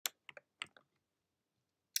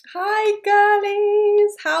Hi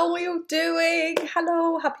girlies, how are you doing?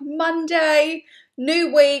 Hello, happy Monday,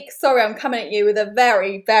 new week. Sorry, I'm coming at you with a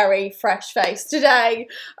very fresh face today.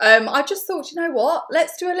 I just thought, you know what,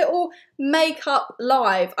 let's do a little makeup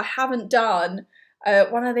live. I haven't done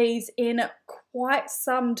one of these in quite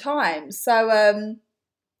some time. So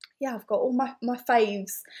yeah, I've got all my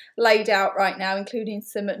faves laid out right now, including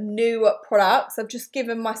some new products. I've just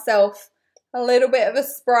given myself a little bit of a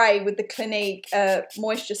spray with the Clinique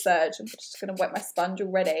Moisture Surge. I'm just going to wet my sponge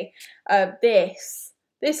already. This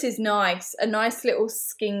is nice. A nice little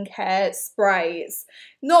skincare spray. It's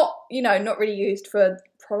not, you know, not really used for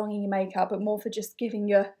prolonging your makeup, but more for just giving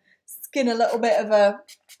your skin a little bit of a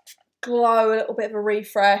glow, a little bit of a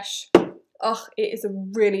refresh. Oh, it is a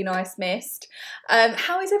really nice mist.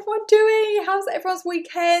 How is everyone doing? How's everyone's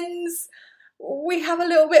weekends? We have a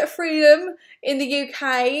little bit of freedom in the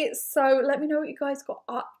UK, so let me know what you guys got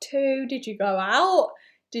up to. Did you go out?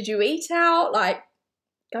 Did you eat out? Like,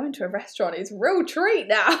 going to a restaurant is a real treat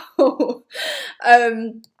now.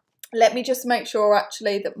 Let me just make sure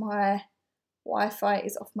actually that my Wi-Fi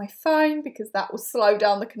is off my phone, because that will slow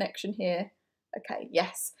down the connection here. Okay,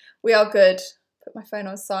 yes, we are good. Put my phone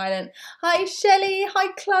on silent. Hi Shelley,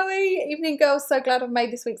 hi Chloe. Evening girls, so glad I've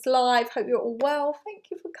made this week's live. Hope you're all well. Thank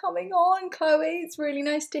you for coming on, Chloe. It's really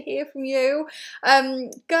nice to hear from you.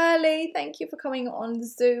 Girly, thank you for coming on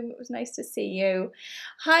Zoom. It was nice to see you.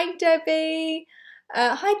 Hi Debbie.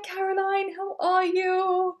 Hi Caroline, how are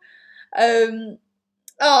you?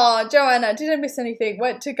 Oh, Joanna, did I miss anything?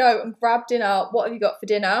 Went to go and grab dinner. What have you got for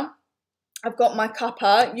dinner? I've got my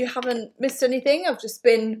cuppa. You haven't missed anything. I've just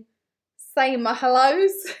been saying my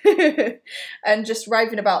hellos and just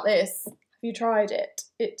raving about this. Have you tried it?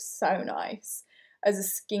 It's so nice as a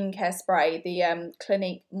skincare spray, the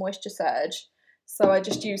Clinique Moisture Surge. So I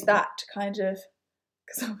just use that to kind of,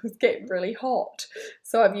 because I was getting really hot,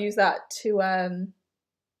 so I've used that to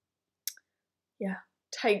yeah,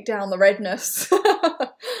 take down the redness.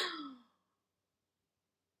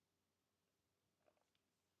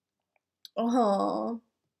 Oh,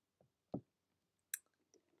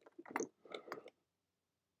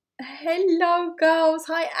 hello girls,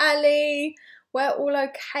 hi Ali. We're all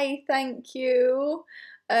okay, thank you.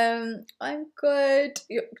 I'm good.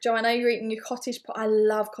 Joanna, you're eating your cottage pie. I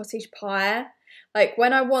love cottage pie. Like,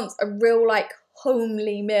 when I want a real like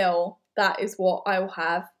homely meal, that is what I will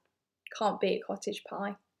have. Can't beat cottage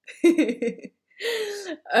pie.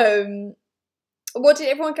 What did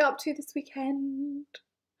everyone get up to this weekend?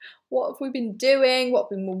 What have we been doing? What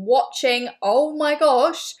have we been watching? Oh my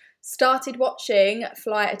gosh, started watching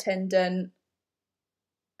Flight Attendant.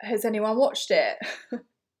 Has anyone watched it?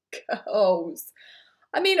 Girls.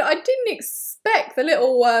 I mean, I didn't expect the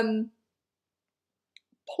little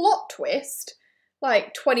plot twist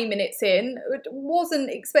like 20 minutes in. Wasn't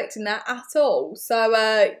expecting that at all. So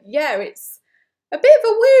yeah, it's a bit of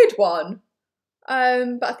a weird one.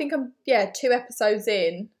 But I think I'm, yeah, 2 episodes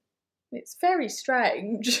in. It's very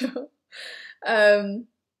strange.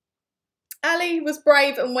 Ali was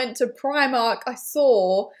brave and went to Primark. I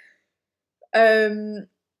saw the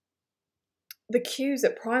queues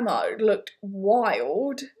at Primark looked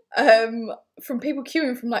wild. From people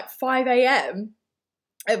queuing from like 5 AM.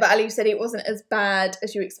 But Ali said it wasn't as bad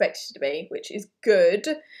as you expected it to be, which is good.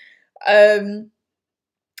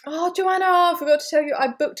 Oh, Joanna, I forgot to tell you, I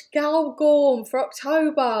booked Grwm for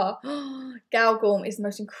October. Grwm is the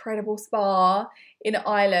most incredible spa in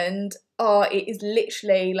Ireland. Oh, it is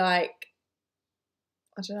literally like,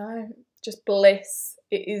 I don't know, just bliss.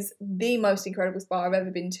 It is the most incredible spa I've ever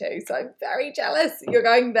been to. So I'm very jealous that you're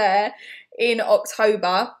going there in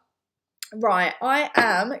October. Right, I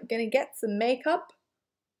am going to get some makeup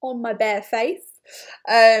on my bare face.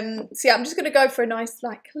 So yeah, I'm just going to go for a nice,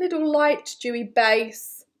 like, little light, dewy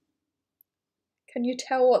base. Can you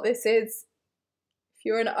tell what this is? If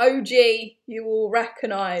you're an OG, you will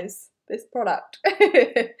recognise this product.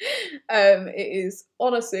 It is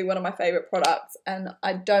honestly one of my favourite products, and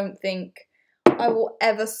I don't think I will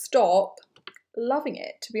ever stop loving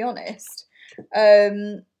it, to be honest.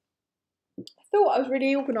 I thought I was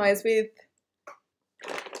really organised with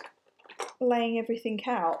laying everything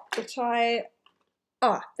out, but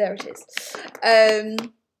there it is.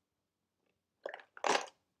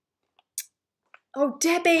 Oh,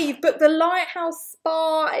 Debbie, you've booked the Lighthouse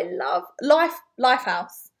Spa. I love Lifehouse.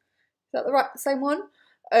 Is that the same one?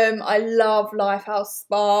 I love Lifehouse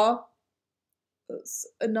Spa. That's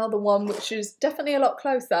another one which is definitely a lot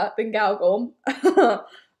closer than Grwm.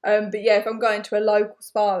 But yeah, if I'm going to a local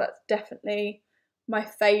spa, that's definitely my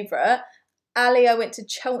favourite. Ali, I went to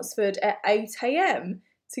Chelmsford at 8 AM.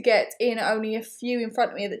 to get in only a few in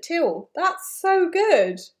front of me at the till. That's so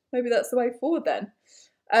good. Maybe that's the way forward then.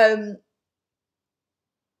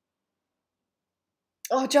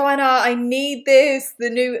 Oh, Joanna, I need this. The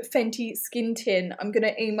new Fenty Skin Tint. I'm going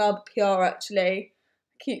to email the PR actually. I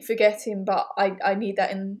keep forgetting, but I need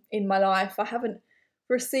that in my life. I haven't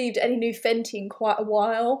received any new Fenty in quite a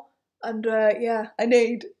while. And yeah, I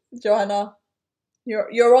need, Joanna,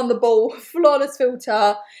 you're on the ball. Flawless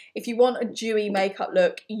filter. If you want a dewy makeup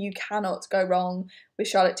look, you cannot go wrong with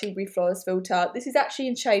Charlotte Tilbury Flawless Filter. This is actually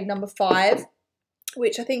in shade number 5,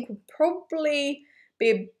 which I think would probably be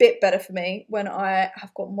a bit better for me when I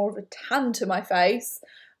have got more of a tan to my face.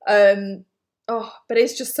 Oh, but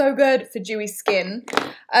it's just so good for dewy skin.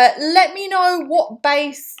 Let me know what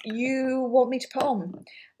base you want me to put on.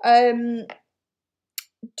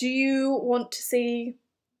 Do you want to see,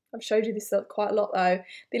 I've showed you this quite a lot though,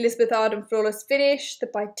 the Elizabeth Arden Flawless Finish, the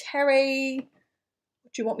by Terry.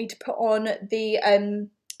 Do you want me to put on the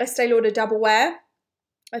Estee Lauder Double Wear?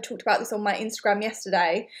 I talked about this on my Instagram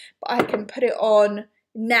yesterday, but I can put it on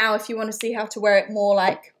now if you want to see how to wear it more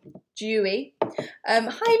like dewy.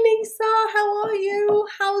 Hi Lisa, how are you?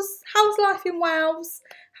 How's life in Wales?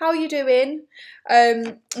 How are you doing?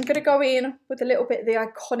 I'm going to go in with a little bit of the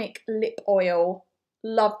Iconic lip oil.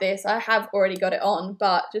 Love this. I have already got it on,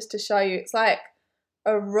 but just to show you, it's like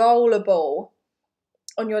a rollerball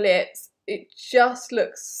on your lips. It just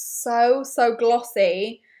looks so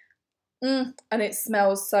glossy. And it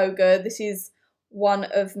smells so good. This is one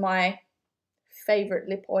of my favourite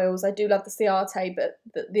lip oils. I do love the Ciate, but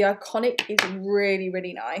the Iconic is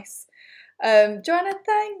really nice. Joanna,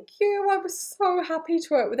 thank you. I was so happy to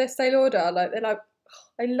work with Estee Lauder. Like, they're like,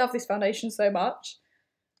 oh, I love this foundation so much.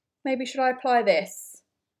 Maybe should I apply this?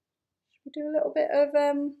 Should we do a little bit of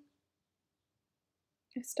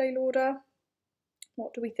Estee Lauder?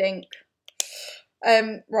 What do we think?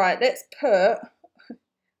 Right, let's put,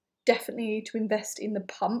 definitely need to invest in the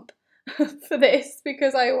pump for this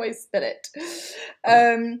because I always spill it.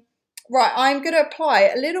 Right, I'm going to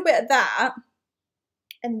apply a little bit of that,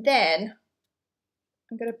 and then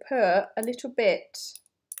I'm going to put a little bit,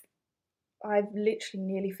 I've literally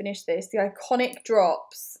nearly finished this, the Iconic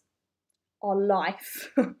drops are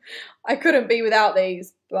life. I couldn't be without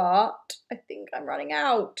these, but I think I'm running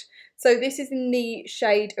out. So this is in the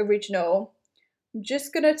shade Original. I'm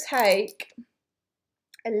just going to take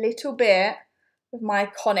a little bit of my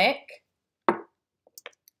Iconic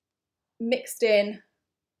mixed in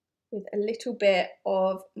with a little bit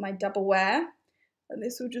of my Double Wear, and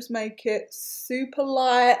this will just make it super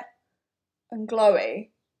light and glowy.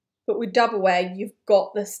 But with Double Wear, you've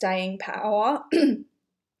got the staying power.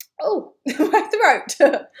 Oh, my throat.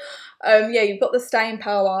 Yeah, you've got the staying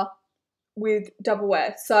power with Double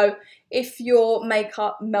Wear. So if your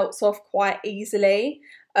makeup melts off quite easily,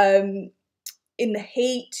 in the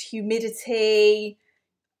heat, humidity,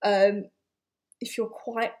 if you're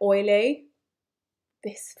quite oily,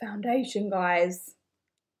 this foundation, guys,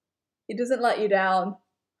 it doesn't let you down.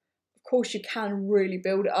 Of course, you can really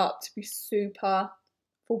build it up to be super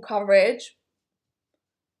full coverage,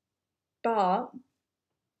 but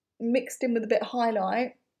mixed in with a bit of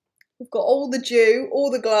highlight, we've got all the dew,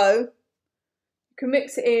 all the glow. You can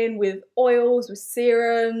mix it in with oils, with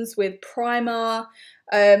serums, with primer.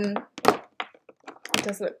 It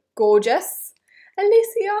does look gorgeous.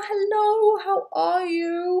 Alicia, hello, how are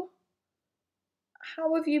you?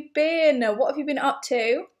 How have you been? What have you been up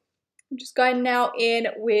to? I'm just going now in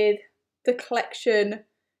with the Collection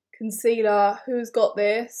concealer. Who's got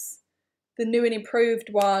this? The new and improved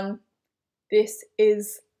one. This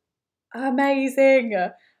is amazing.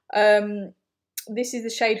 This is the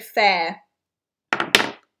shade Fair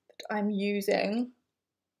that I'm using.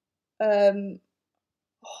 Oh,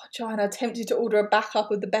 Joanna, tempted to order a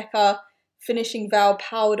backup of the Becca Finishing Veil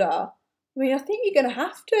powder. I mean, I think you're going to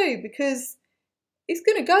have to, because it's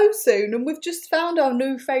going to go soon and we've just found our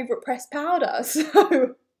new favourite pressed powder.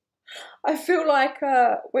 So I feel like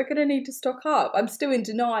we're going to need to stock up. I'm still in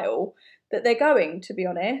denial that they're going, to be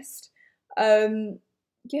honest.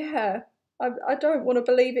 Yeah, I don't want to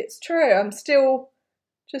believe it's true. I'm still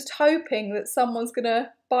just hoping that someone's going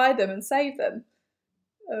to buy them and save them.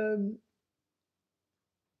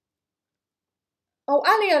 Oh,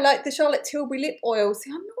 Ali, I like the Charlotte Tilbury lip oil.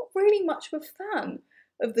 See, I'm not really much of a fan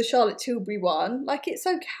of the Charlotte Tilbury one. Like, it's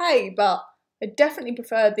okay, but I definitely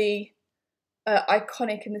prefer the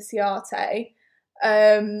Iconic and the Ciate.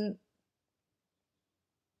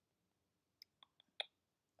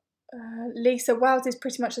 Lisa, Wales is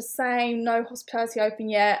pretty much the same. No hospitality open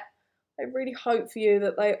yet. I really hope for you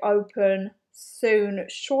that they open soon.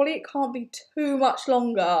 Surely it can't be too much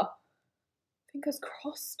longer Fingers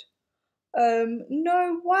crossed.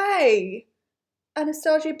 No way.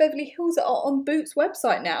 Anastasia Beverly Hills are on Boots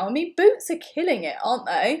website now. I mean, Boots are killing it, aren't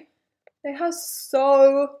they? They have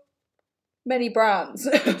so many brands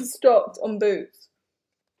stocked on Boots.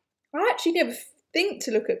 I actually never think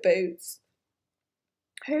to look at Boots.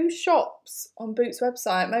 Who shops on Boots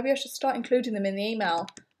website? Maybe I should start including them in the email.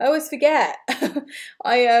 I always forget.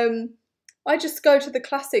 I just go to the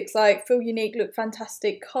classics like Feel Unique, Look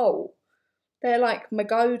Fantastic, Cole. They're like my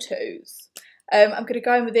go-tos. I'm going to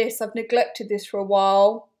go in with this. I've neglected this for a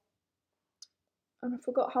while. And I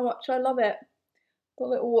forgot how much I love it. The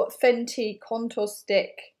little Fenty contour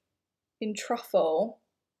stick in truffle.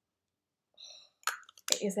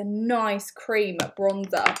 It is a nice cream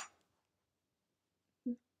bronzer.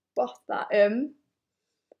 Buff that in.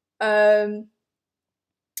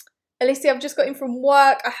 Alicia, I've just got in from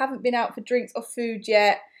work. I haven't been out for drinks or food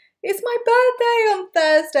yet. It's my birthday on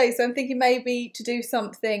Thursday, so I'm thinking maybe to do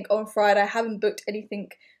something on Friday. I haven't booked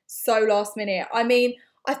anything so last minute. I mean,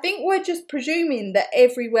 I think we're just presuming that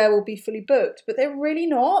everywhere will be fully booked, but they're really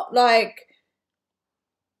not. Like,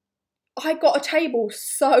 I got a table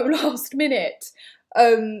so last minute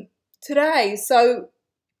today. So,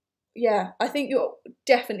 yeah, I think you'll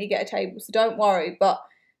definitely get a table, so don't worry. But,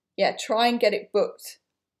 yeah, try and get it booked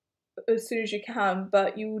as soon as you can,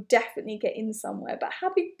 but you will definitely get in somewhere. But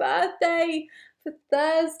happy birthday for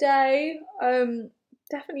Thursday.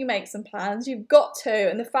 Definitely make some plans. You've got to.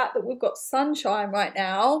 And the fact that we've got sunshine right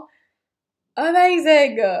now,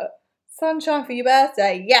 amazing. Sunshine for your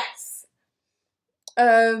birthday, yes.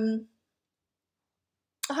 Hi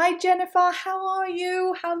Jennifer, how are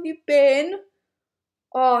you? How have you been?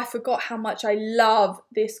 Oh, I forgot how much I love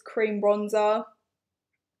this cream bronzer.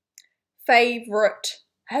 Favourite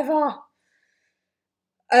ever.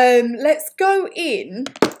 Let's go in.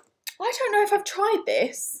 I don't know if I've tried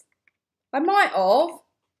this. I might have. I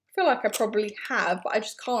feel like I probably have, but I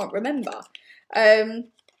just can't remember.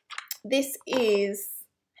 This is,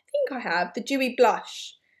 I think I have, the Dewy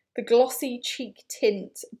Blush, the Glossy Cheek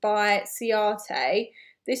Tint by Ciate.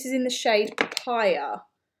 This is in the shade Papaya.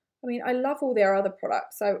 I mean, I love all their other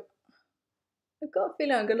products, so I've got a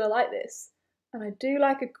feeling I'm going to like this. And I do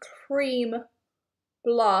like a cream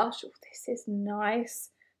blush. Oh, this is nice.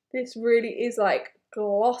 This really is like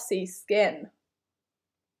glossy skin.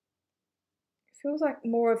 It feels like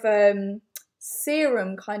more of a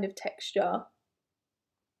serum kind of texture.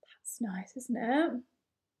 That's nice, isn't it?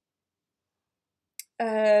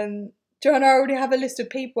 Joanna, I already have a list of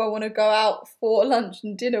people I want to go out for lunch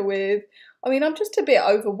and dinner with. I mean, I'm just a bit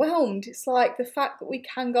overwhelmed. It's like the fact that we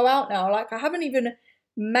can go out now. Like, I haven't even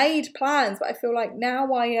made plans, but I feel like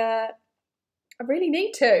now I really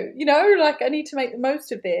need to, you know, like I need to make the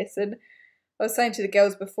most of this. And I was saying to the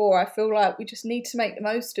girls before, I feel like we just need to make the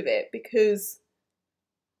most of it because,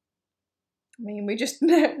 I mean, we just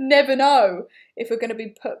never know if we're going to be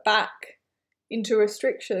put back into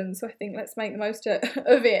restrictions. So I think let's make the most of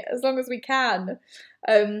it as long as we can.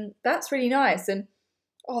 That's really nice. And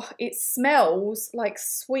oh, it smells like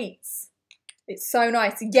sweets. It's so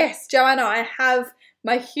nice. Yes, Joanna, I have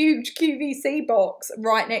my huge QVC box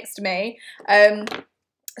right next to me.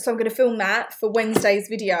 So I'm going to film that for Wednesday's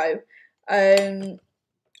video. I'm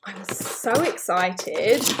so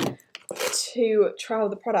excited to try all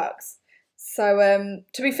the products. So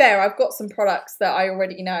to be fair, I've got some products that I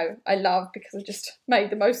already know I love because I just made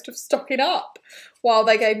the most of stocking up while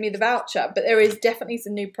they gave me the voucher. But there is definitely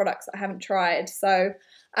some new products that I haven't tried. So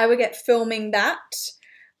I will get filming that.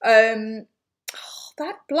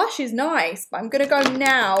 That blush is nice, but I'm going to go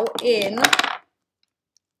now in,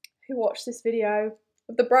 who watched this video,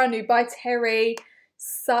 of the brand new by Terry.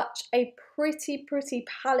 Such a pretty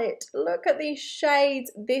palette. Look at these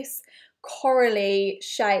shades. This corally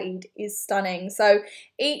shade is stunning. So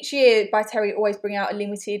each year by Terry always bring out a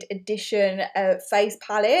limited edition face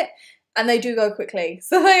palette, and they do go quickly.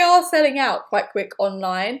 So they are selling out quite quick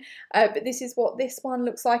online. But this is what this one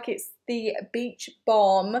looks like. It's the Beach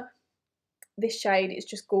Balm. This shade is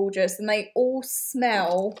just gorgeous, and they all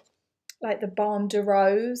smell like the Balm de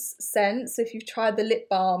Rose scent. So if you've tried the lip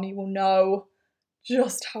balm, you will know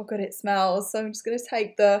just how good it smells. So I'm just going to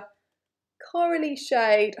take the corally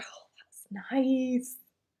shade. Oh, that's nice.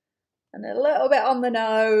 And a little bit on the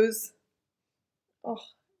nose. Oh,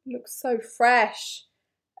 it looks so fresh.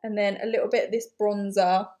 And then a little bit of this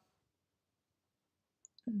bronzer.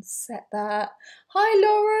 And set that. Hi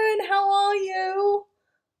Lauren, how are you?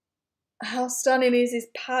 How stunning is this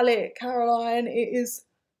palette, Caroline? It is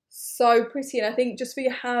so pretty. And I think just for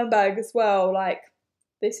your handbag as well, like,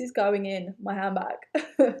 this is going in my handbag.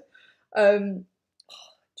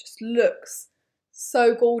 Just looks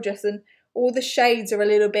so gorgeous. And all the shades are a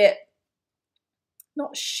little bit,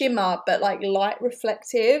 not shimmer, but like light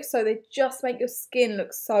reflective. So they just make your skin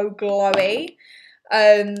look so glowy.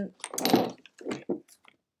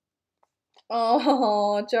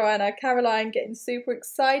 Oh, Joanna, Caroline getting super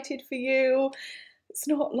excited for you. It's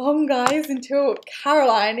not long, guys, until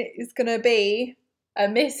Caroline is going to be a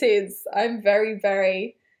Mrs. I'm very,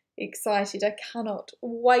 very excited. I cannot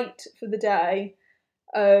wait for the day.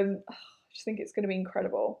 I just think it's going to be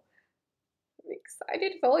incredible. I'm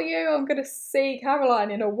excited for you. I'm going to see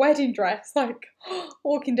Caroline in a wedding dress, like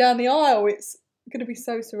walking down the aisle. It's going to be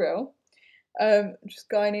so surreal. I'm just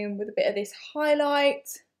going in with a bit of this highlight.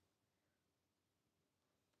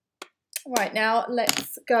 Right, now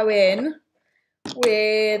let's go in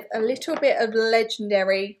with a little bit of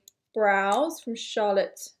Legendary Brows from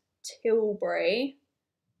Charlotte Tilbury.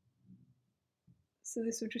 So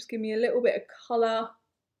this will just give me a little bit of colour.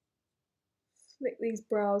 Flick these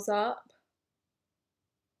brows up.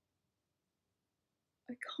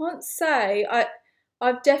 I can't say,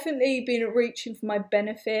 I've definitely been reaching for my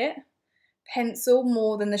Benefit pencil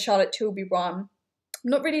more than the Charlotte Tilbury one.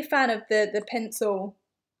 I'm not really a fan of the pencil.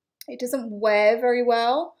 It doesn't wear very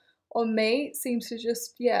well on me. It seems to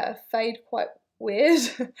just, yeah, fade quite weird.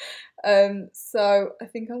 So I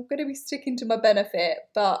think I'm going to be sticking to my Benefit,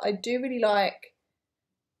 but I do really like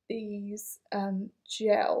these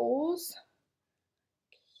gels.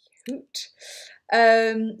 Cute.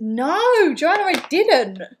 No, Joanna, I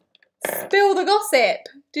didn't. Spill the gossip.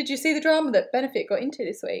 Did you see the drama that Benefit got into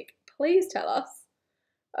this week? Please tell us.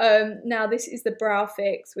 Now this is the Brow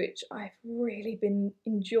Fix, which I've really been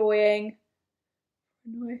enjoying.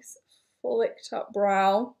 Nice flicked up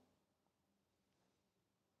brow.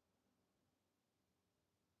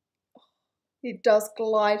 It does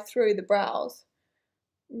glide through the brows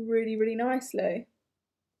really, really nicely.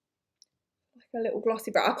 Like a little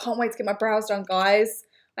glossy brow. I can't wait to get my brows done, guys.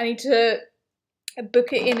 I need to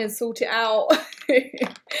book it in and sort it out.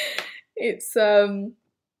 It's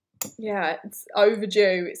yeah, it's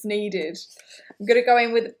overdue, it's needed. I'm gonna go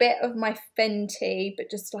in with a bit of my Fenty,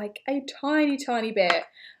 but just like a tiny, tiny bit,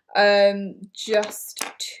 just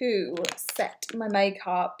to set my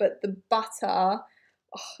makeup. But the butter,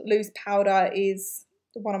 loose powder is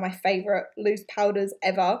one of my favourite loose powders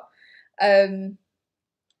ever.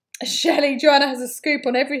 Shelley, Joanna has a scoop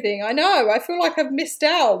on everything. I know, I feel like I've missed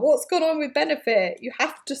out. What's gone on with Benefit? You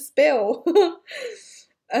have to spill.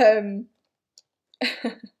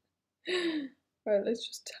 Right, let's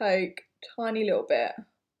just take a tiny little bit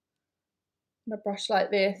on a brush like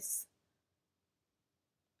this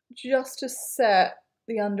just to set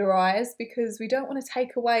the under eyes, because we don't want to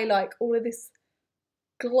take away like all of this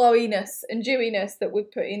glowiness and dewiness that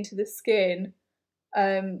we've put into the skin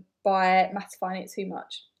by mattifying it too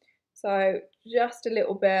much. So just a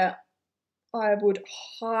little bit. I would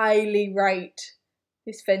highly rate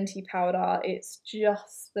this Fenty powder. It's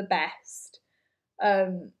just the best.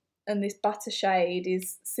 And this butter shade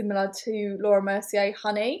is similar to Laura Mercier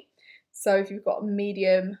Honey. So if you've got a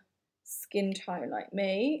medium skin tone like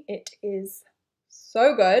me, it is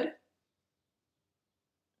so good.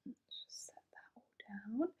 Just set that all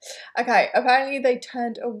down. Okay, apparently they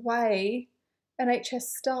turned away NHS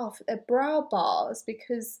staff at their brow bars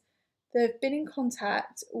because they've been in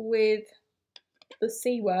contact with the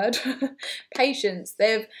C word, patients.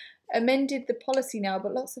 They've amended the policy now,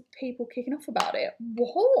 but lots of people kicking off about it.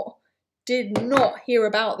 What? Did not hear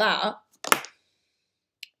about that.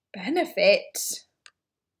 Benefit.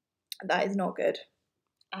 That is not good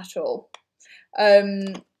at all.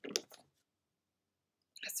 It's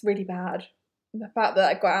really bad. The fact that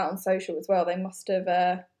I got out on social as well, they must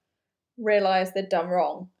have realised they'd done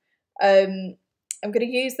wrong. I'm going to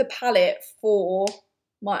use the palette for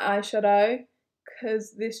my eyeshadow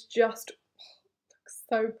because this just looks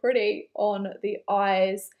so pretty on the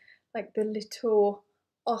eyes. Like the little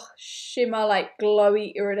shimmer, like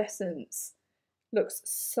glowy iridescence looks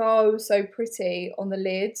so, so pretty on the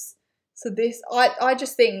lids. So this, I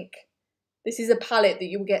just think this is a palette that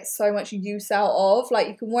you'll get so much use out of. Like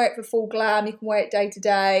you can wear it for full glam, you can wear it day to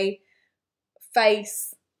day,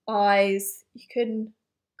 face, eyes, you can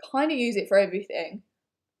kind of use it for everything.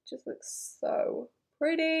 It just looks so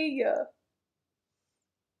pretty.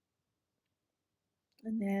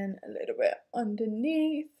 And then a little bit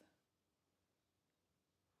underneath.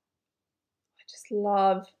 I just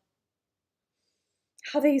love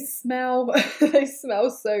how these smell. They smell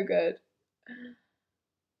so good.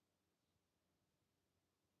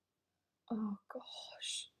 Oh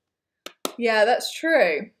gosh. Yeah, that's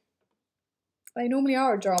true. They normally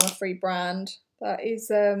are a drama-free brand. That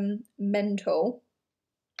is mental.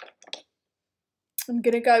 I'm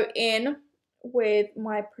going to go in with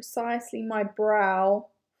my Precisely My Brow,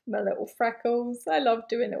 my little freckles. I love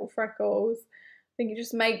doing little freckles. I think it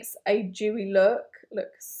just makes a dewy look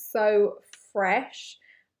so fresh.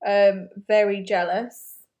 Very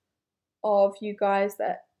jealous of you guys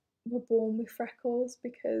that were born with freckles,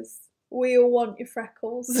 because we all want your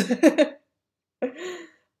freckles. So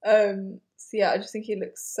yeah, I just think it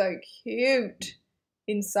looks so cute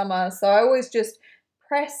in summer. So I always just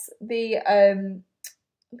press the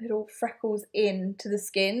little freckles into the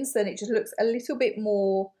skin, so then it just looks a little bit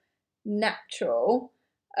more natural.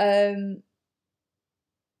 So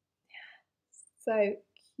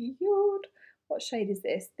cute. What shade is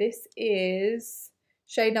this? This is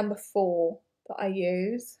shade number 4 that I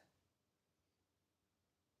use.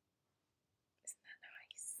 Isn't that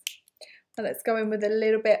nice? And let's go in with a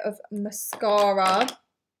little bit of mascara.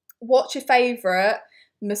 What's your favourite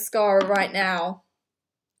mascara right now?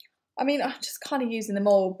 I mean, I'm just kind of using them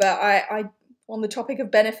all, but I on the topic of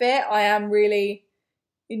benefit, I am really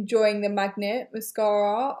enjoying the Magnet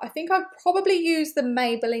mascara. I think I'd probably use the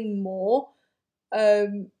Maybelline more,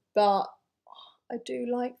 but I do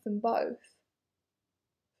like them both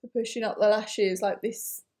for pushing up the lashes. Like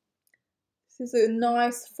this is a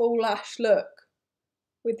nice full lash look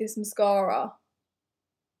with this mascara.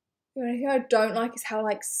 The only thing I don't like is how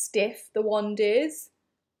like stiff the wand is.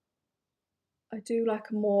 I do like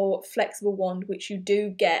a more flexible wand, which you do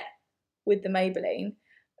get with the Maybelline.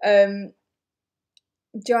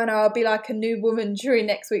 Joanna, I'll be like a new woman during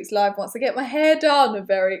next week's live once I get my hair done. I'm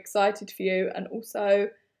very excited for you, and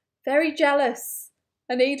also very jealous.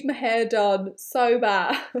 I need my hair done so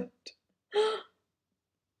bad.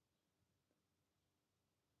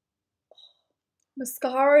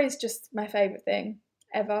 Mascara is just my favourite thing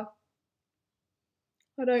ever.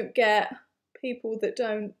 I don't get people that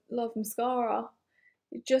don't love mascara.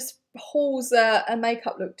 It just holds a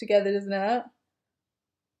makeup look together, doesn't it?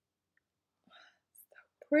 So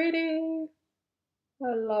pretty.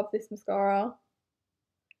 I love this mascara.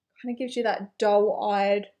 Kind of gives you that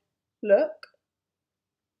dull-eyed look.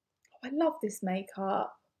 Oh, I love this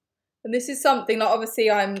makeup. And this is something, like,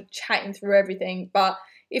 obviously I'm chatting through everything, but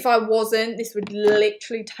if I wasn't, this would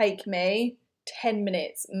literally take me 10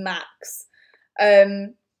 minutes max.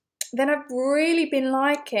 Then I've really been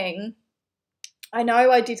liking, I know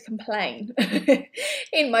I did complain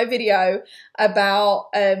in my video about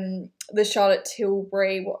the Charlotte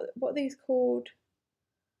Tilbury, what are these called?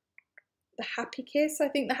 The Happy Kiss, I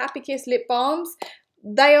think, the Happy Kiss lip balms.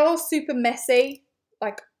 They are super messy.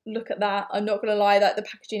 Like, look at that. I'm not going to lie, that the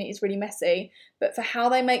packaging is really messy. But for how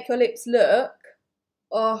they make your lips look,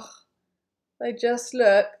 oh, they just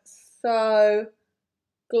look so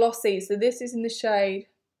glossy. So this is in the shade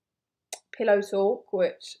Pillow Talk,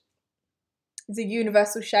 which is a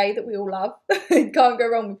universal shade that we all love. Can't go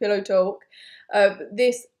wrong with Pillow Talk.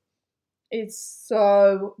 This is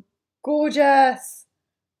so gorgeous.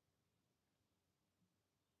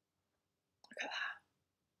 Look at that.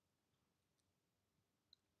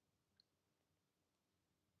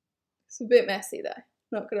 It's a bit messy though,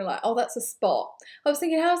 not gonna lie. Oh, that's a spot. I was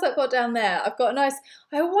thinking, how's that got down there? I've got a nice,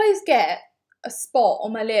 I always get a spot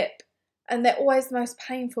on my lip, and they're always the most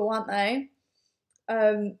painful, aren't they?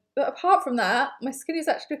 But apart from that, my skin is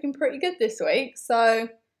actually looking pretty good this week, so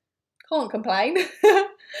can't complain.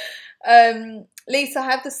 Lisa, I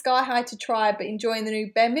have the Sky High to try, but enjoying the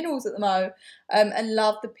new Bare Minerals at the moment, and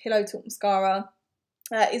love the Pillow Talk mascara.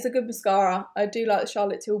 It's a good mascara. I do like the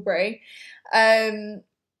Charlotte Tilbury.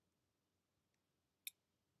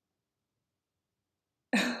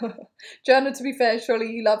 Joanna, to be fair,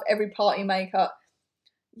 surely you love every party makeup.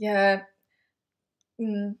 Yeah.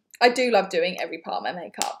 I do love doing every part of my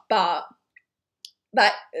makeup, but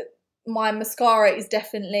that my mascara is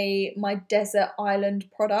definitely my desert island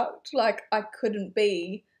product. Like, I couldn't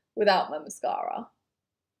be without my mascara.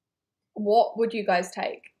 What would you guys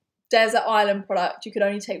take? Desert island product. You could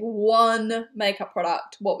only take one makeup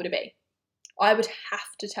product. What would it be? I would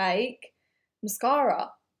have to take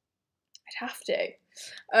mascara. I'd have to.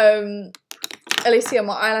 Alicia,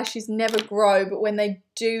 my eyelashes never grow, but when they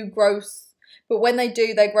do grow,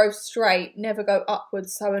 they grow straight, never go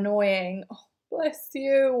upwards. So annoying. Oh, bless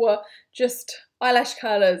you. Just eyelash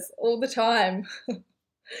curlers all the time.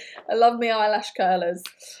 I love me eyelash curlers.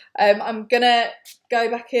 I'm gonna go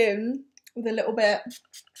back in with a little bit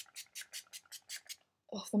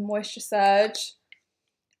of the Moisture Surge.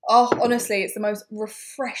 Oh, honestly, it's the most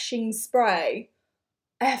refreshing spray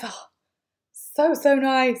ever. So, so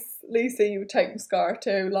nice. Lisa, you would take mascara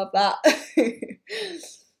too. Love that.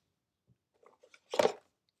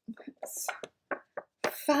 Let's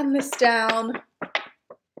fan this down.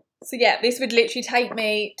 So yeah, this would literally take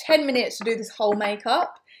me 10 minutes to do this whole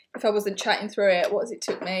makeup if I wasn't chatting through it. What has it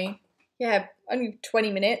took me? Yeah, only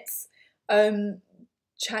 20 minutes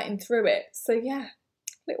chatting through it. So yeah,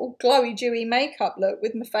 little glowy dewy makeup look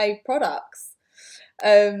with my fave products.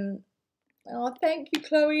 Oh, thank you,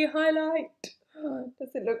 Chloe. Highlight. Oh,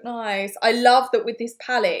 does it look nice? I love that with this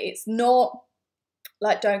palette, it's not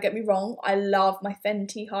like, don't get me wrong, I love my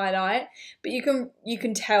Fenty highlight, but you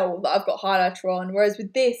can tell that I've got highlighter on. Whereas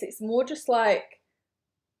with this, it's more just like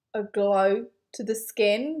a glow to the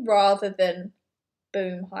skin rather than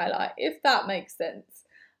boom highlight, if that makes sense.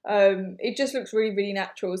 It just looks really, really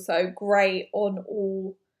natural. So great on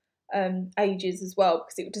all ages as well,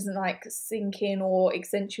 because it doesn't like sink in or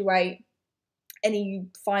accentuate any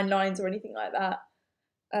fine lines or anything like that.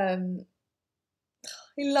 I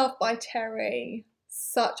love by Terry.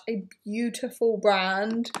 Such a beautiful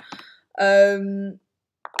brand. Chloe,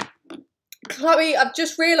 I've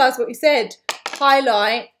just realised what you said.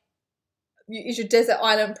 Highlight is your desert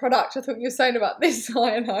island product. I thought you were saying about this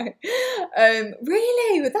highlight.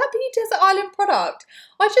 Really? Would that be a desert island product?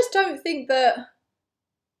 I just don't think that.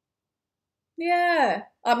 Yeah,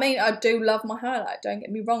 I mean, I do love my highlight, don't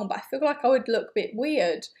get me wrong, but I feel like I would look a bit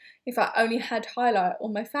weird if I only had highlight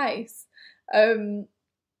on my face.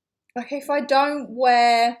 Like if I don't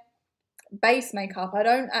wear base makeup, I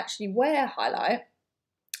don't actually wear highlight.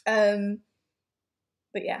 But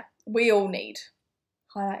yeah, we all need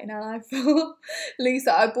highlight in our life.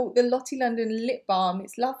 Lisa, I bought the Lottie London lip balm.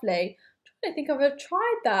 It's lovely. I don't think I've ever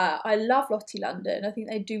tried that. I love Lottie London. I think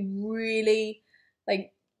they do really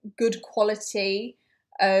like good quality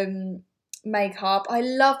makeup. I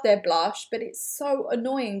love their blush, but it's so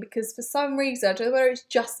annoying because for some reason, I don't know whether it's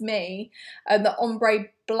just me, the ombre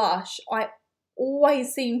blush, I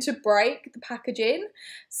always seem to break the packaging.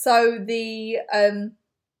 So the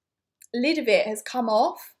lid of it has come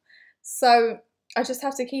off. So I just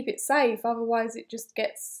have to keep it safe, otherwise it just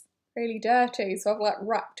gets really dirty. So I've like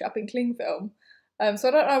wrapped it up in cling film. So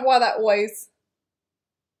I don't know why that always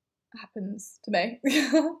happens to me.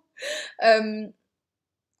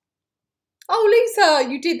 Oh, Lisa,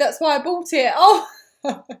 you did. That's why I bought it. Oh,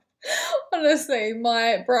 honestly,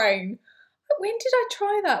 my brain. When did I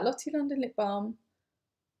try that Lottie London lip balm?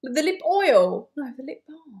 The lip oil? No, the lip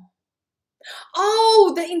balm.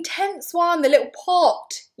 Oh, the intense one, the little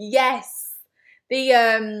pot. Yes,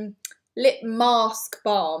 the lip mask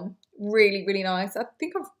balm. Really, really nice. I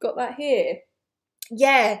think I've got that here.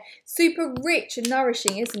 Yeah, super rich and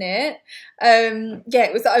nourishing, isn't it? Yeah,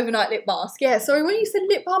 it was the overnight lip mask. Yeah, sorry, when you said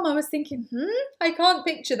lip balm, I was thinking, I can't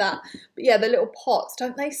picture that. But yeah, the little pots,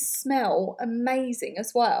 don't they smell amazing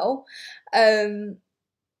as well? Caroline,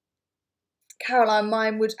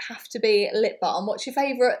 mine would have to be lip balm. What's your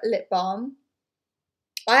favourite lip balm?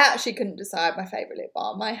 I actually couldn't decide my favourite lip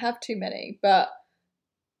balm. I have too many, but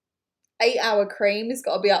 8 Hour Cream has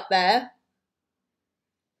got to be up there.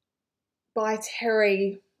 By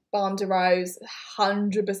Terry Balm de Rose,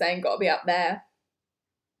 100% got to be up there.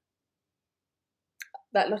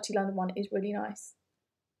 That Lottie London one is really nice.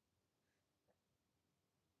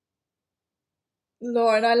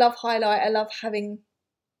 Lauren, I love highlight. I love having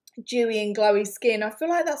dewy and glowy skin. I feel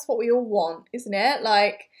like that's what we all want, isn't it?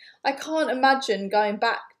 Like, I can't imagine going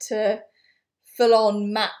back to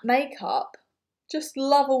full-on matte makeup. Just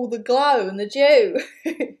love all the glow and the dew.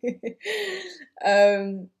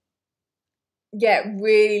 Yeah,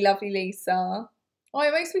 really lovely, Lisa. Oh,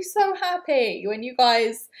 it makes me so happy when you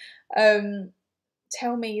guys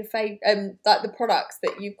tell me your favourite, like the products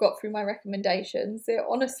that you've got through my recommendations. It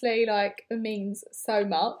honestly like means so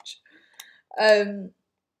much.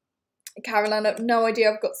 Caroline, I've no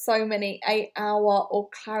idea. I've got so many 8 Hour or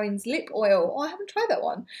Clarins lip oil. Oh, I haven't tried that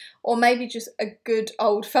one. Or maybe just a good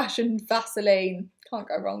old-fashioned Vaseline. Can't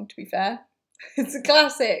go wrong, to be fair. It's a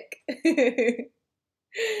classic.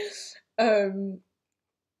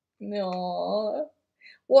 No.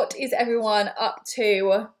 What is everyone up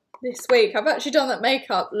to this week? I've actually done that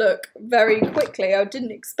makeup look very quickly. I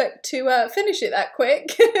didn't expect to finish it that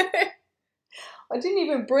quick. I didn't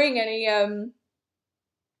even bring any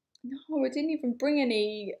no, I didn't even bring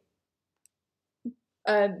any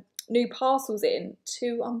new parcels in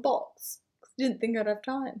to unbox. I didn't think I'd have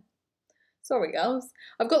time. Sorry, girls.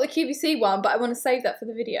 I've got the QVC one, but I want to save that for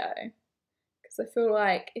the video. Because I feel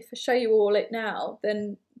like if I show you all it now,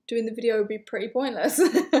 then doing the video would be pretty pointless.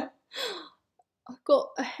 I've got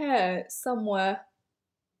a hair somewhere.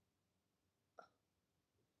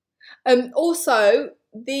 Also,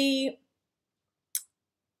 the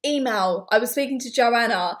email, I was speaking to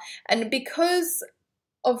Joanna, and because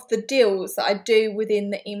of the deals that I do within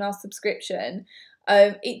the email subscription,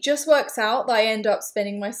 It just works out that I end up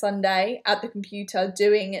spending my Sunday at the computer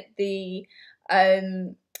doing the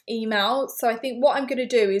email. So I think what I'm going to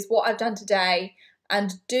do is what I've done today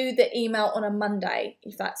and do the email on a Monday,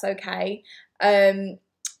 if that's okay.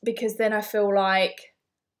 Because then I feel like,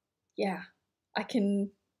 yeah,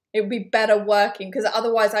 it would be better working, because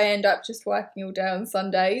otherwise I end up just working all day on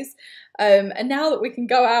Sundays. And now that we can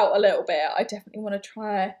go out a little bit, I definitely want to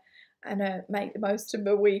try and make the most of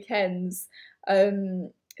my weekends.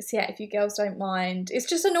 So yeah, if you girls don't mind. It's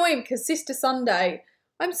just annoying because Sister Sunday,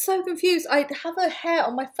 I'm so confused. I have a hair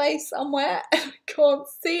on my face somewhere and I can't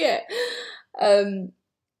see it.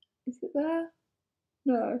 Is it there?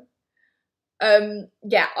 No.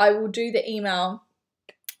 Yeah, I will do the email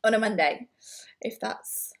on a Monday, if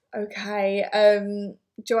that's okay.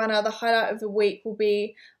 Joanna, the highlight of the week will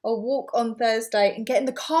be a walk on Thursday and getting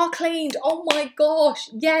the car cleaned. Oh my gosh,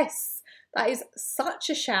 yes, that is such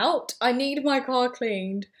a shout. I need my car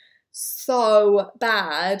cleaned so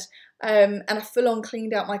bad. And I full on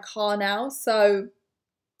cleaned out my car now, so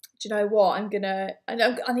do you know what,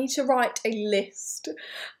 I need to write a list.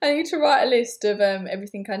 I need to write a list of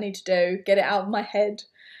everything I need to do, get it out of my head.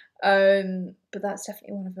 But that's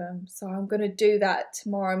definitely one of them. So I'm going to do that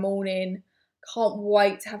tomorrow morning. Can't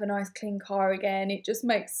wait to have a nice clean car again. It just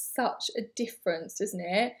makes such a difference, doesn't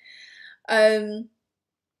it?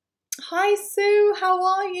 Hi Sue, how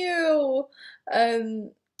are you?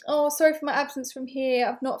 Oh, sorry for my absence from here.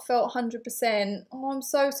 I've not felt 100%. Oh, I'm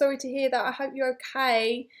so sorry to hear that. I hope you're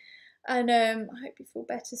okay. And I hope you feel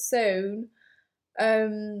better soon.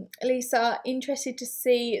 Lisa, interested to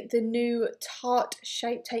see the new Tarte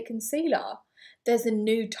Shape Tape Concealer. There's a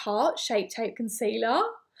new Tarte Shape Tape Concealer?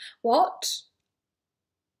 What?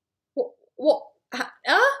 What? Huh?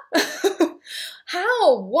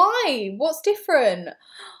 How? Why? What's different?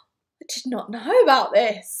 I did not know about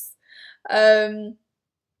this.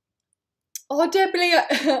 Oh, Debbie,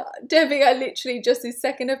 I literally just this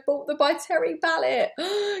second have bought the By Terry palette.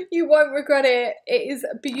 You won't regret it. It is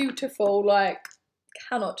beautiful. Like,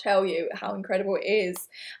 cannot tell you how incredible it is.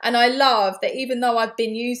 And I love that even though I've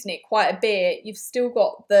been using it quite a bit, you've still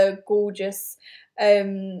got the gorgeous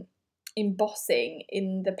embossing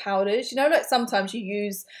in the powders. You know, like sometimes you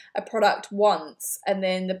use a product once and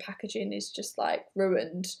then the packaging is just like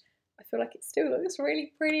ruined. I feel like it still looks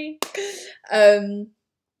really pretty.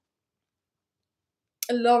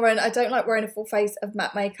 Lauren, I don't like wearing a full face of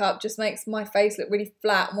matte makeup. Just makes my face look really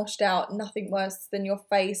flat and washed out. Nothing worse than your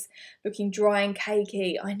face looking dry and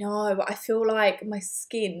cakey. I know, but I feel like my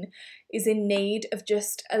skin is in need of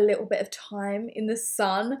just a little bit of time in the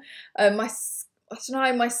sun. I don't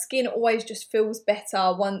know, my skin always just feels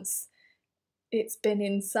better once it's been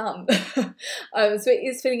in sun. So it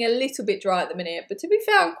is feeling a little bit dry at the minute, but to be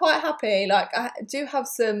fair, I'm quite happy. Like, I do have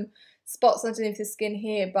some spots underneath the skin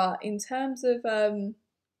here, but in terms of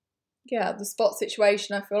yeah, the spot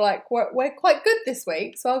situation, I feel like we're quite good this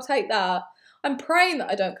week, so I'll take that. I'm praying that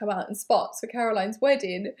I don't come out in spots for Caroline's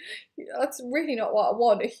wedding. That's really not what I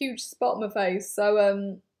want, a huge spot on my face.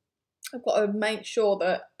 So I've got to make sure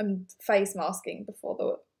that I'm face masking before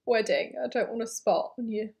the wedding. I don't want a spot on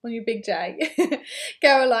your big day.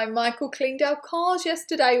 Caroline, Michael cleaned our cars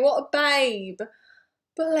yesterday. What a babe.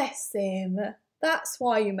 Bless him. That's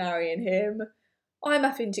why you're marrying him. I'm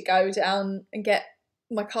having to go down and get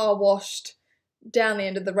my car washed down the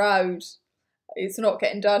end of the road. It's not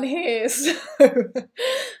getting done here, so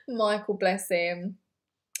Michael, bless him.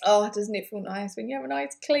 Oh, doesn't it feel nice when you have a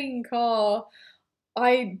nice clean car?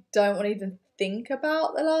 I don't want to even think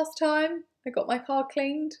about the last time I got my car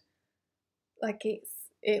cleaned. Like,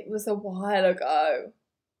 it was a while ago.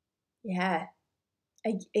 Yeah,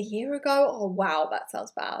 a year ago. Oh wow, that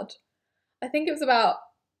sounds bad. I think it was about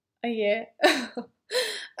a year.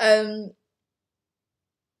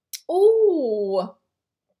 Oh,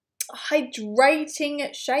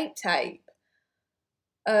 hydrating Shape Tape.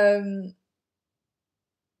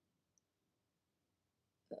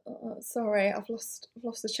 Sorry, I've lost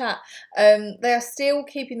the chat. They are still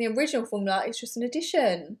keeping the original formula. It's just an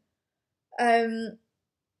addition.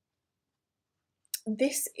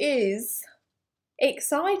 This is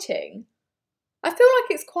exciting. I feel like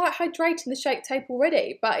it's quite hydrating, the Shape Tape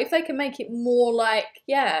already, but if they can make it more like,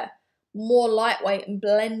 yeah, more lightweight and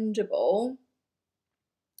blendable,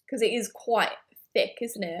 because it is quite thick,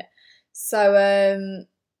 isn't it? So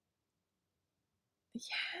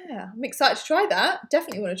yeah, I'm excited to try that.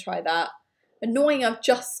 Definitely want to try that. Annoying, I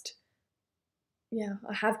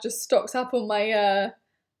have just stocked up on my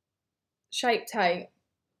Shape Tape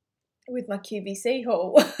with my QVC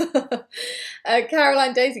haul.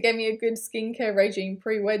 Caroline Daisy gave me a good skincare regime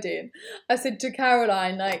pre-wedding. I said to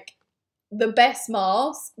Caroline, like, the best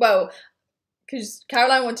mask. Well, because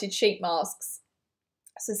Caroline wanted sheet masks.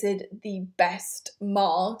 So I said the best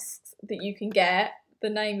masks that you can get. The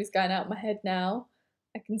name is going out of my head now.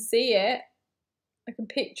 I can see it. I can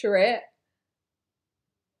picture it.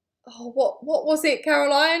 Oh, what was it,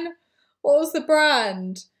 Caroline? What was the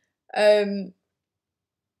brand?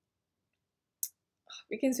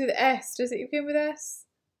 Begins with S. Does it begin with S?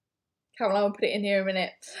 Caroline will put it in here in a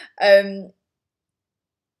minute.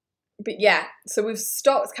 But yeah, so we've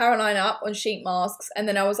stocked Caroline up on sheet masks, and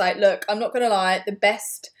then I was like, look, I'm not gonna lie, the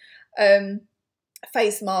best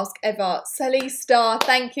face mask ever. Celista,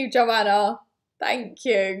 thank you, Joanna. Thank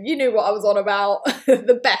you. You knew what I was on about.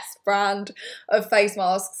 The best brand of face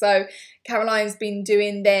masks. So Caroline's been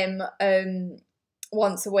doing them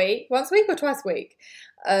once a week or twice a week.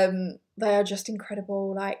 They are just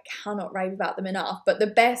incredible. Like, cannot rave about them enough. But the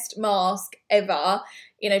best mask ever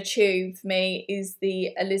in a tube for me is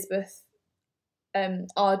the Elizabeth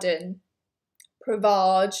Arden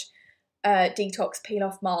Provage detox peel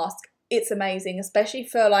off mask. It's amazing, especially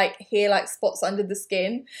for like here, like spots under the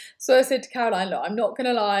skin. So I said to Caroline, look, I'm not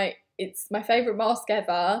gonna lie, it's my favourite mask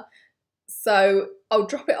ever, so I'll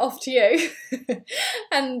drop it off to you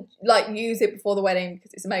and like use it before the wedding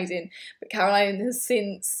because it's amazing. But Caroline has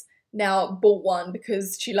since now bought one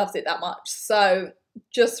because she loves it that much. So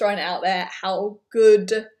just throwing it out there how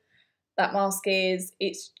good that mask is.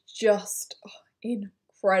 It's just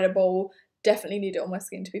incredible. Definitely need it on my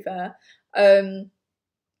skin, to be fair.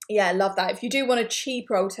 Yeah, I love that. If you do want a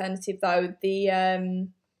cheaper alternative though, the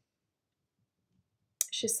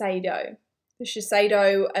Shiseido. The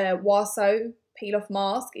Shiseido Waso peel off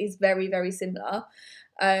mask is very, very similar.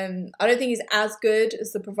 I don't think it's as good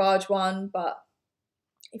as the Provage one, but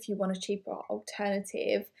if you want a cheaper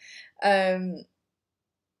alternative. Oh,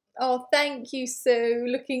 thank you, Sue.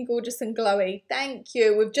 Looking gorgeous and glowy. Thank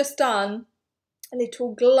you. We've just done a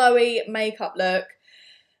little glowy makeup look.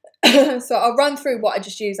 So I'll run through what I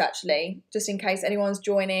just used actually, just in case anyone's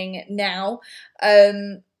joining now.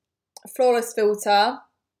 Flawless filter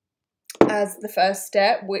as the first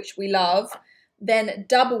step, which we love. Then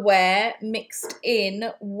double wear mixed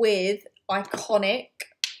in with Iconic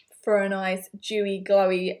for a nice dewy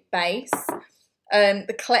glowy base.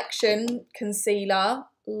 The Collection concealer,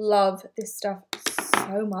 love this stuff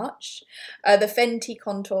so much. The Fenty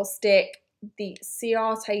contour stick, the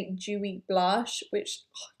Ciate Dewy blush, which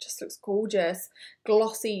just looks gorgeous,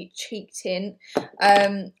 glossy cheek tint,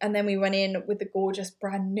 and then we went in with the gorgeous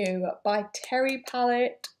brand new by Terry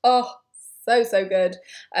palette. Oh, so good.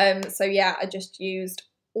 So yeah, I just used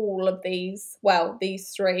all of these, well, these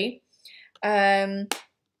three, and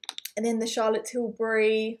then the Charlotte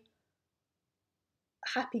Tilbury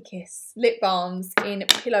Happy Kiss lip balms in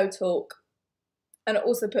Pillow Talk, and I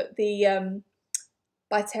also put the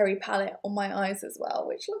by Terry palette on my eyes as well,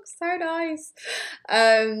 which looks so nice.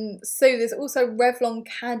 So there's also Revlon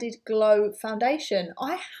Candid Glow foundation.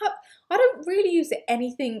 I don't really use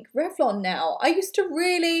anything Revlon now. I used to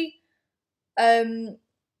really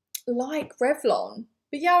like Revlon,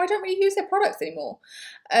 but yeah, I don't really use their products anymore.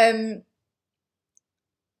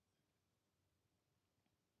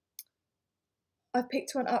 I've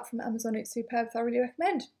picked one up from Amazon. It's superb. I really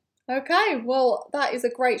recommend. Okay, well, that is a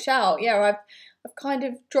great shout. Yeah, I've kind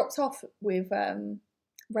of dropped off with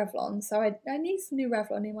Revlon, so I need some new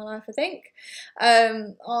Revlon in my life, I think.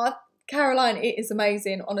 Oh, Caroline, it is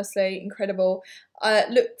amazing, honestly, incredible.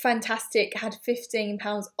 Looked fantastic, had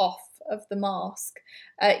 £15 off of the mask.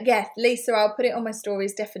 Yeah, Lisa, I'll put it on my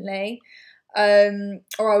stories, definitely. Or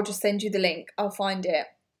I'll just send you the link, I'll find it.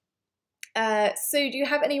 Sue, do you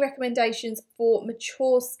have any recommendations for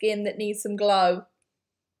mature skin that needs some glow?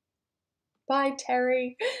 By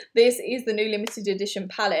Terry. This is the new limited edition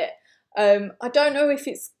palette. I don't know if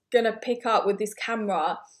it's gonna pick up with this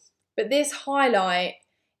camera, but this highlight,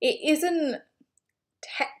 it isn't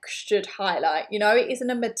textured highlight, you know, it isn't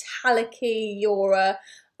a metallic-y or a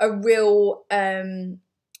real pearlescent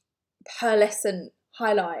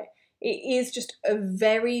highlight. It is just a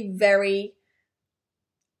very, very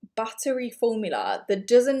buttery formula that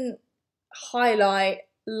doesn't highlight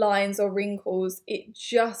lines or wrinkles. It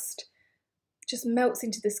just melts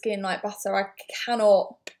into the skin like butter. I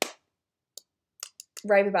cannot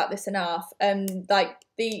rave about this enough. Like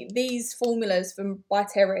these formulas from by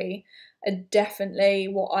Terry are definitely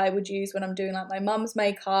what I would use when I'm doing like my mum's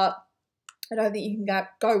makeup. I don't think you can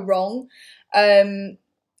go wrong. And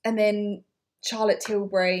then Charlotte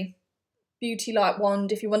Tilbury Beauty Light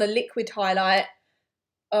Wand, if you want a liquid highlight,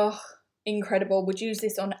 oh, incredible. Would use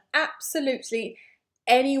this on absolutely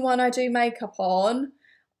anyone I do makeup on.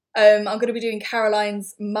 I'm going to be doing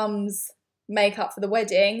Caroline's mum's makeup for the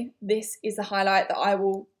wedding, this is a highlight that I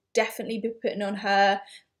will definitely be putting on her.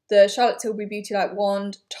 The Charlotte Tilbury Beauty Light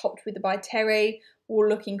Wand topped with the By Terry will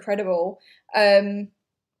look incredible. Flawless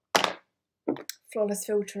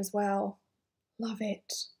filter as well. Love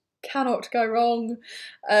it. Cannot go wrong.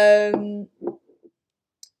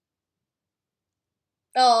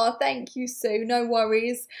 Oh, thank you, Sue. No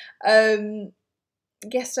worries.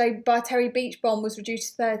 Yesterday, By Terry Beach Bomb was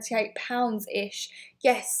reduced to £38-ish.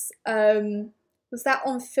 Yes. Was that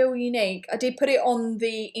on Feel Unique? I did put it on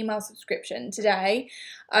the email subscription today.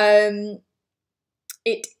 It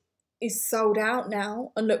is sold out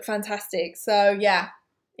now and look fantastic. So yeah,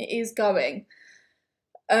 it is going.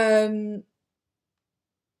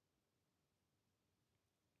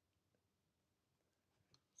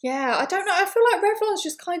 Yeah, I don't know. I feel like Revlon's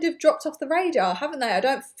just kind of dropped off the radar, haven't they? I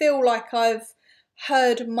don't feel like I've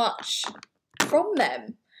heard much from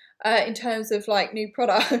them in terms of like new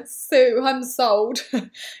products. So I'm sold.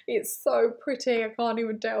 It's so pretty. I can't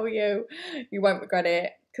even tell you. You won't regret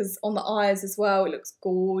it, because on the eyes as well, it looks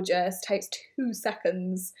gorgeous. Takes 2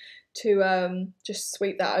 seconds to just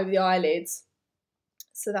sweep that over the eyelids.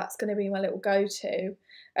 So that's going to be my little go-to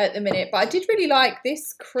at the minute. But I did really like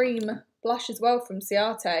this cream blush as well from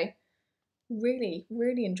Ciate. Really,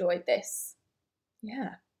 really enjoyed this.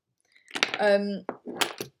 Yeah. I'm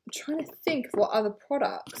trying to think of what other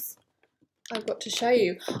products I've got to show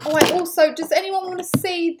you. Oh, I also, does anyone want to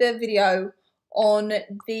see the video on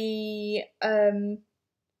the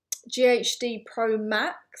GHD Pro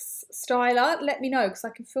Max styler? Let me know, because I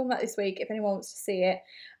can film that this week if anyone wants to see it.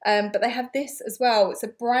 But they have this as well. It's a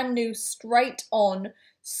brand new straight on,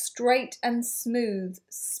 straight and smooth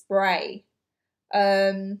spray.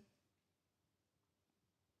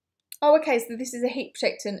 Oh, okay, so this is a heat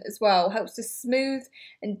protectant as well. Helps to smooth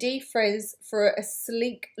and defrizz for a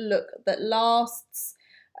sleek look that lasts.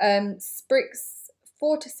 Spricks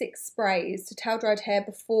 4 to 6 sprays to towel-dried hair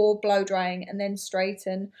before blow drying and then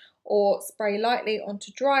straighten, or spray lightly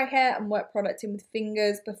onto dry hair and work product in with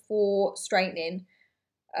fingers before straightening.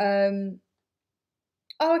 Oh,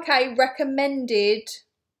 okay, recommended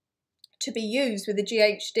to be used with the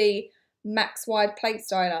GHD Max Wide Plate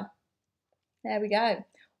Styler. There we go.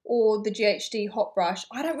 Or the GHD Hot Brush.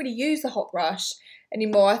 I don't really use the Hot Brush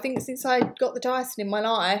anymore. I think since I got the Dyson in my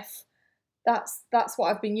life, that's what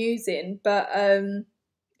I've been using. But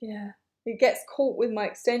yeah, it gets caught with my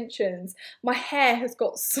extensions. My hair has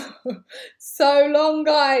got so long,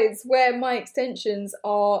 guys, where my extensions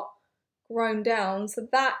are grown down. So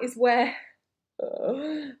that is where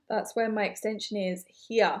that's where my extension is,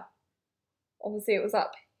 here. Obviously it was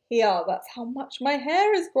up here. That's how much my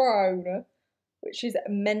hair has grown, which is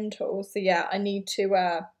mental. So yeah, I need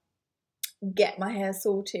to get my hair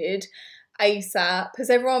sorted ASAP. Has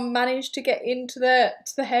everyone managed to get into the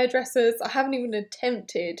hairdressers? I haven't even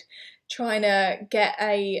attempted trying to get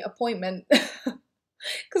a appointment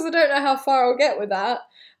because I don't know how far I'll get with that.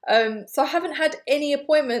 So I haven't had any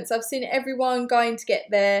appointments. I've seen everyone going to get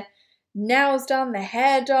their nails done, their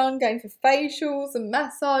hair done, going for facials and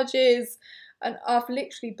massages, and I've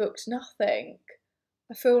literally booked nothing.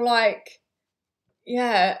 I feel like,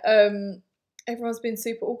 yeah, everyone's been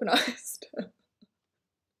super organised.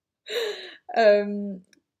 Caroline,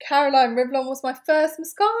 Revlon was my first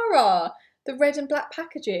mascara. The red and black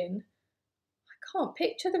packaging. I can't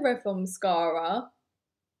picture the Revlon mascara.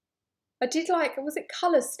 I did like, was it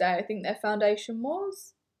Colour Stay? I think their foundation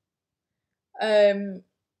was.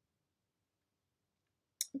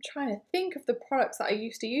 I'm trying to think of the products that I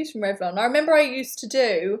used to use from Revlon. I remember I used to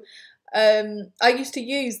do, I used to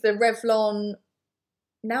use the Revlon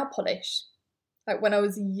nail polish, like when I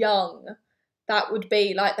was young. That would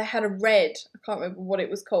be like, they had a red, I can't remember what it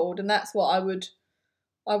was called, and that's what I would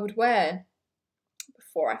wear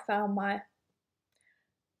before I found my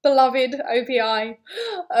beloved OPI.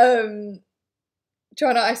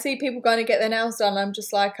 Joanna, I see people going to get their nails done. I'm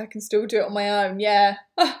just like, I can still do it on my own. Yeah,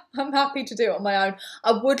 I'm happy to do it on my own.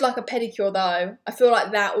 I would like a pedicure though. I feel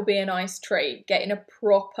like that would be a nice treat, getting a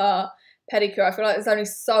proper pedicure. I feel like there's only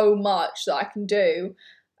so much that I can do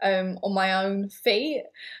on my own feet.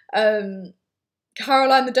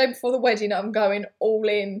 Caroline, the day before the wedding, I'm going all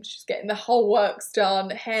in. She's getting the whole works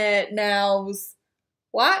done. Hair, nails,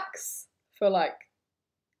 wax. I feel like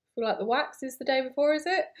the wax is the day before, is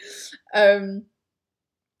it?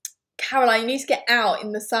 Caroline, you need to get out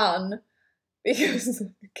in the sun, because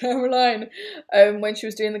Caroline, when she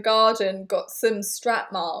was doing the garden, got some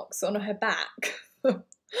strap marks on her back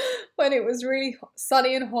when it was really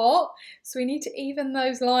sunny and hot. So we need to even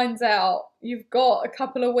those lines out. You've got a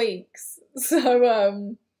couple of weeks.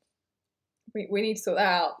 So we need to sort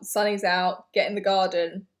that out. Sunny's out, get in the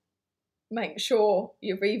garden, make sure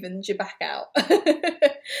you've evened your back out.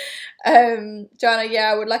 Joanna,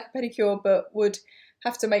 yeah, I would like a pedicure, but would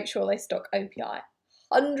have to make sure they stock OPI.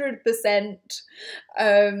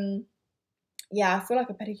 100%. Yeah, I feel like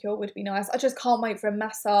a pedicure would be nice. I just can't wait for a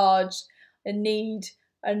massage. I need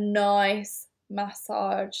a nice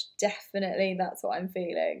massage. Definitely, that's what I'm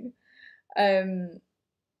feeling. I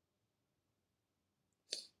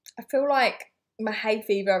feel like my hay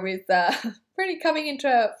fever is really coming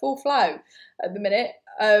into full flow at the minute.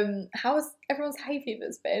 How has everyone's hay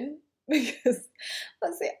fevers been? Because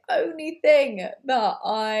that's the only thing that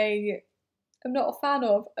I am not a fan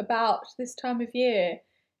of about this time of year,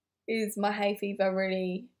 is my hay fever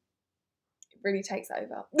really takes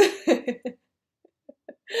over.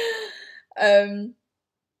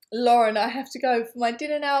 Lauren, I have to go for my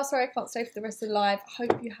dinner now. Sorry, I can't stay for the rest of the live. I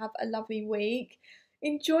hope you have a lovely week.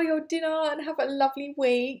 Enjoy your dinner and have a lovely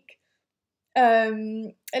week.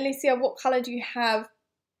 Alicia, what colour do you have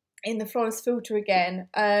in the flawless filter again?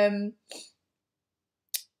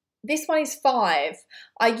 This one is 5.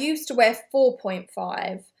 I used to wear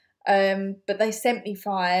 4.5, but they sent me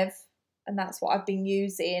 5, and that's what I've been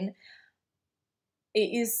using. It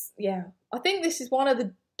is, yeah, I think this is one of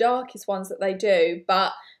the darkest ones that they do,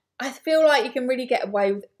 but I feel like you can really get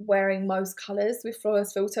away with wearing most colours with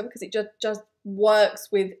flawless filter because it just works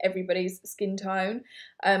with everybody's skin tone.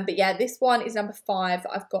 But yeah, this one is number 5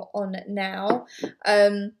 that I've got on now.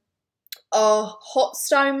 Hot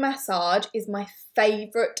stone massage is my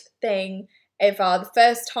favourite thing ever. The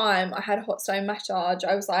first time I had a hot stone massage,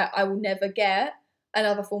 I was like, I will never get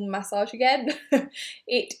another form of massage again.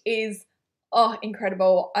 It is,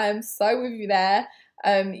 incredible. I am so with you there.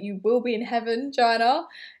 You will be in heaven, Joanna.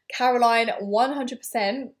 Caroline,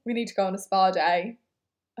 100%. We need to go on a spa day.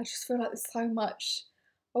 I just feel like there's so much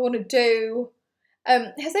I want to do.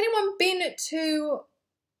 Has anyone been to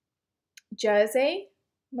Jersey?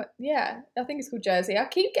 Yeah, I think it's called Jersey. I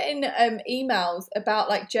keep getting emails about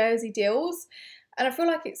like Jersey deals, and I feel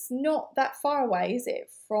like it's not that far away, is it,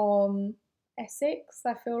 from Essex?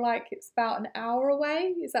 I feel like it's about an hour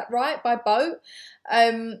away. Is that right, by boat?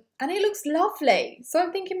 And it looks lovely. So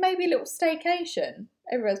I'm thinking maybe a little staycation.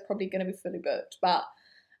 Everywhere's probably going to be fully booked, but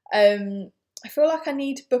I feel like I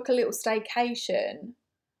need to book a little staycation.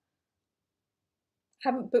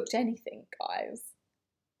 Haven't booked anything, guys.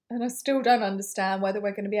 And I still don't understand whether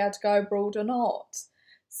we're going to be able to go abroad or not.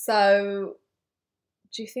 So,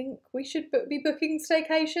 do you think we should be booking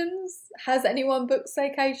staycations? Has anyone booked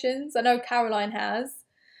staycations? I know Caroline has.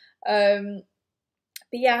 But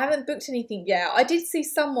yeah, I haven't booked anything yet. I did see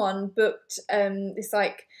someone booked this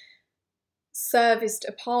like serviced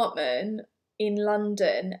apartment in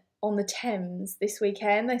London on the Thames this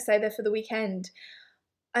weekend. They say they're for the weekend.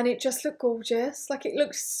 And it just looked gorgeous. Like, it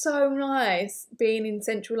looked so nice being in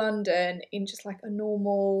central London in just like a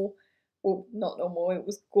normal, well, not normal, it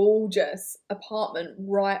was gorgeous apartment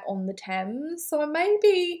right on the Thames. So I may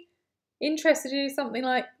be interested to do something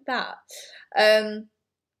like that. Caroline,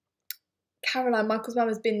 Michael's mum,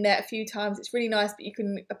 has been there a few times. It's really nice, but you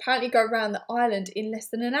can apparently go around the island in less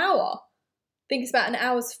than an hour. I think it's about an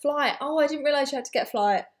hour's flight. Oh, I didn't realise you had to get a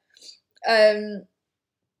flight.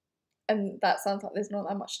 And that sounds like there's not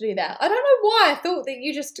that much to do there. I don't know why I thought that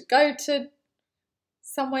you just go to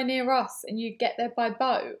somewhere near us and you get there by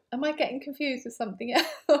boat. Am I getting confused with something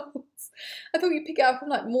else? I thought you pick it up from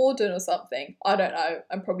like Morden or something. I don't know.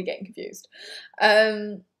 I'm probably getting confused.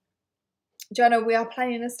 Joanna, we are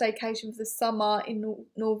planning a staycation for the summer in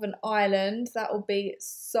Northern Ireland. That will be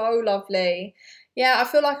so lovely. Yeah, I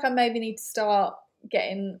feel like I maybe need to start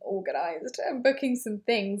getting organised and booking some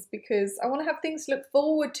things because I want to have things to look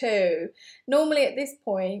forward to. Normally at this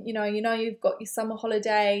point, you know you've got your summer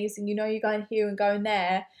holidays and you're going here and going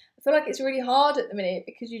there. I feel like it's really hard at the minute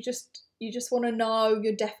because you just want to know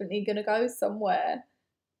you're definitely going to go somewhere.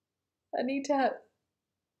 I need to have,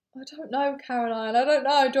 I don't know, Caroline, I don't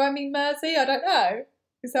know. Do I mean Mersey? I don't know.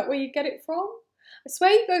 Is that where you get it from? I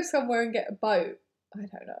swear you go somewhere and get a boat. I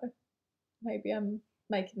don't know. Maybe I'm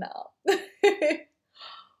making that up.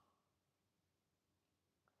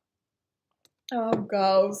 Oh,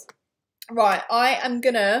 girls. Right, I am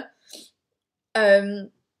gonna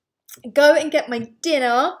go and get my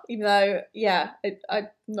dinner, even though, yeah, I'm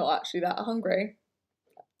not actually that hungry.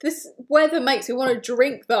 This weather makes me want to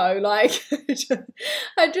drink though, like,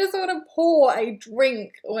 I just want to pour a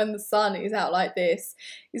drink when the sun is out like this.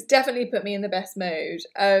 It's definitely put me in the best mood.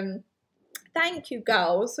 Thank you,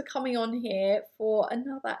 girls, for coming on here for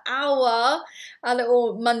another hour. Our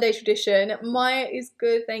little Monday tradition. Maya is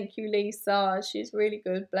good. Thank you, Lisa. She's really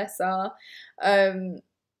good. Bless her.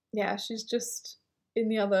 Yeah, she's just in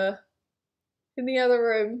the other in the other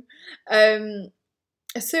room.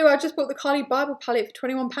 Sue, I just bought the Carly Bible palette for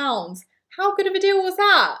 £21. How good of a deal was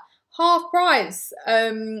that? Half price.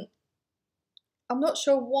 I'm not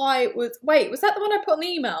sure why it was. Wait, was that the one I put on the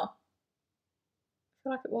email? I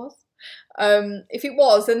feel like it was. If it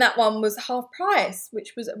was, then that one was half price,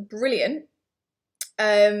 which was brilliant.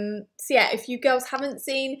 So yeah, if you girls haven't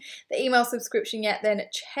seen the email subscription yet, then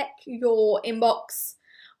check your inbox.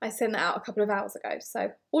 I sent that out a couple of hours ago,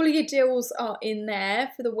 so all of your deals are in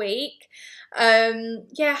there for the week.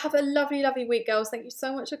 Yeah, have a lovely, lovely week, girls. Thank you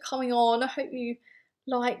so much for coming on. I hope you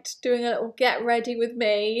liked doing a little get ready with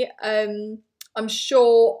me. I'm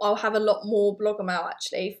sure I'll have a lot more Bloggermail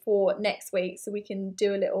actually for next week, so we can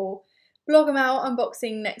do a little Bloggermail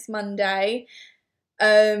unboxing next Monday.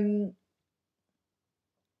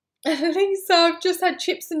 Lisa, I've just had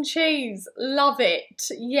chips and cheese. Love it.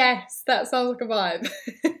 Yes, that sounds like a vibe.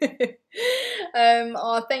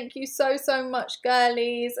 Oh, thank you so, so much,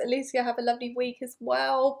 girlies. Alicia, have a lovely week as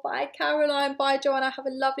well. Bye, Caroline. Bye, Joanna. Have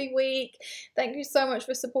a lovely week. Thank you so much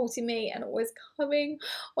for supporting me and always coming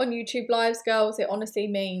on YouTube Lives, girls. It honestly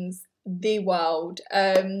means the world.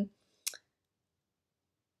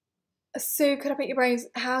 Sue, could I pick your brains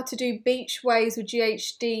how to do beach waves with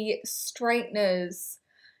GHD straighteners?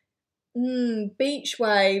 Beach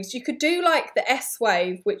waves. You could do like the S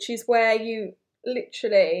wave, which is where you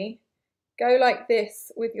literally go like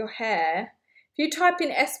this with your hair. If you type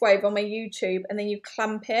in S wave on my YouTube and then you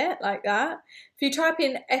clamp it like that, if you type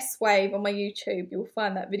in S wave on my YouTube, you'll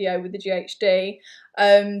find that video with the GHD.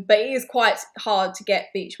 But it is quite hard to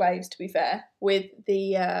get beach waves, to be fair, with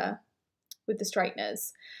the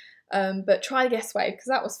straighteners. But try the S wave because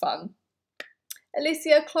that was fun.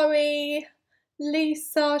 Alicia, Chloe,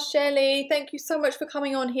 Lisa, Shelley, thank you so much for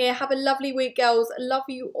coming on here. Have a lovely week, girls. Love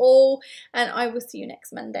you all, and I will see you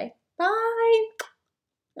next Monday. Bye.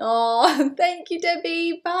 Oh, thank you,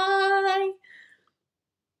 Debbie. Bye.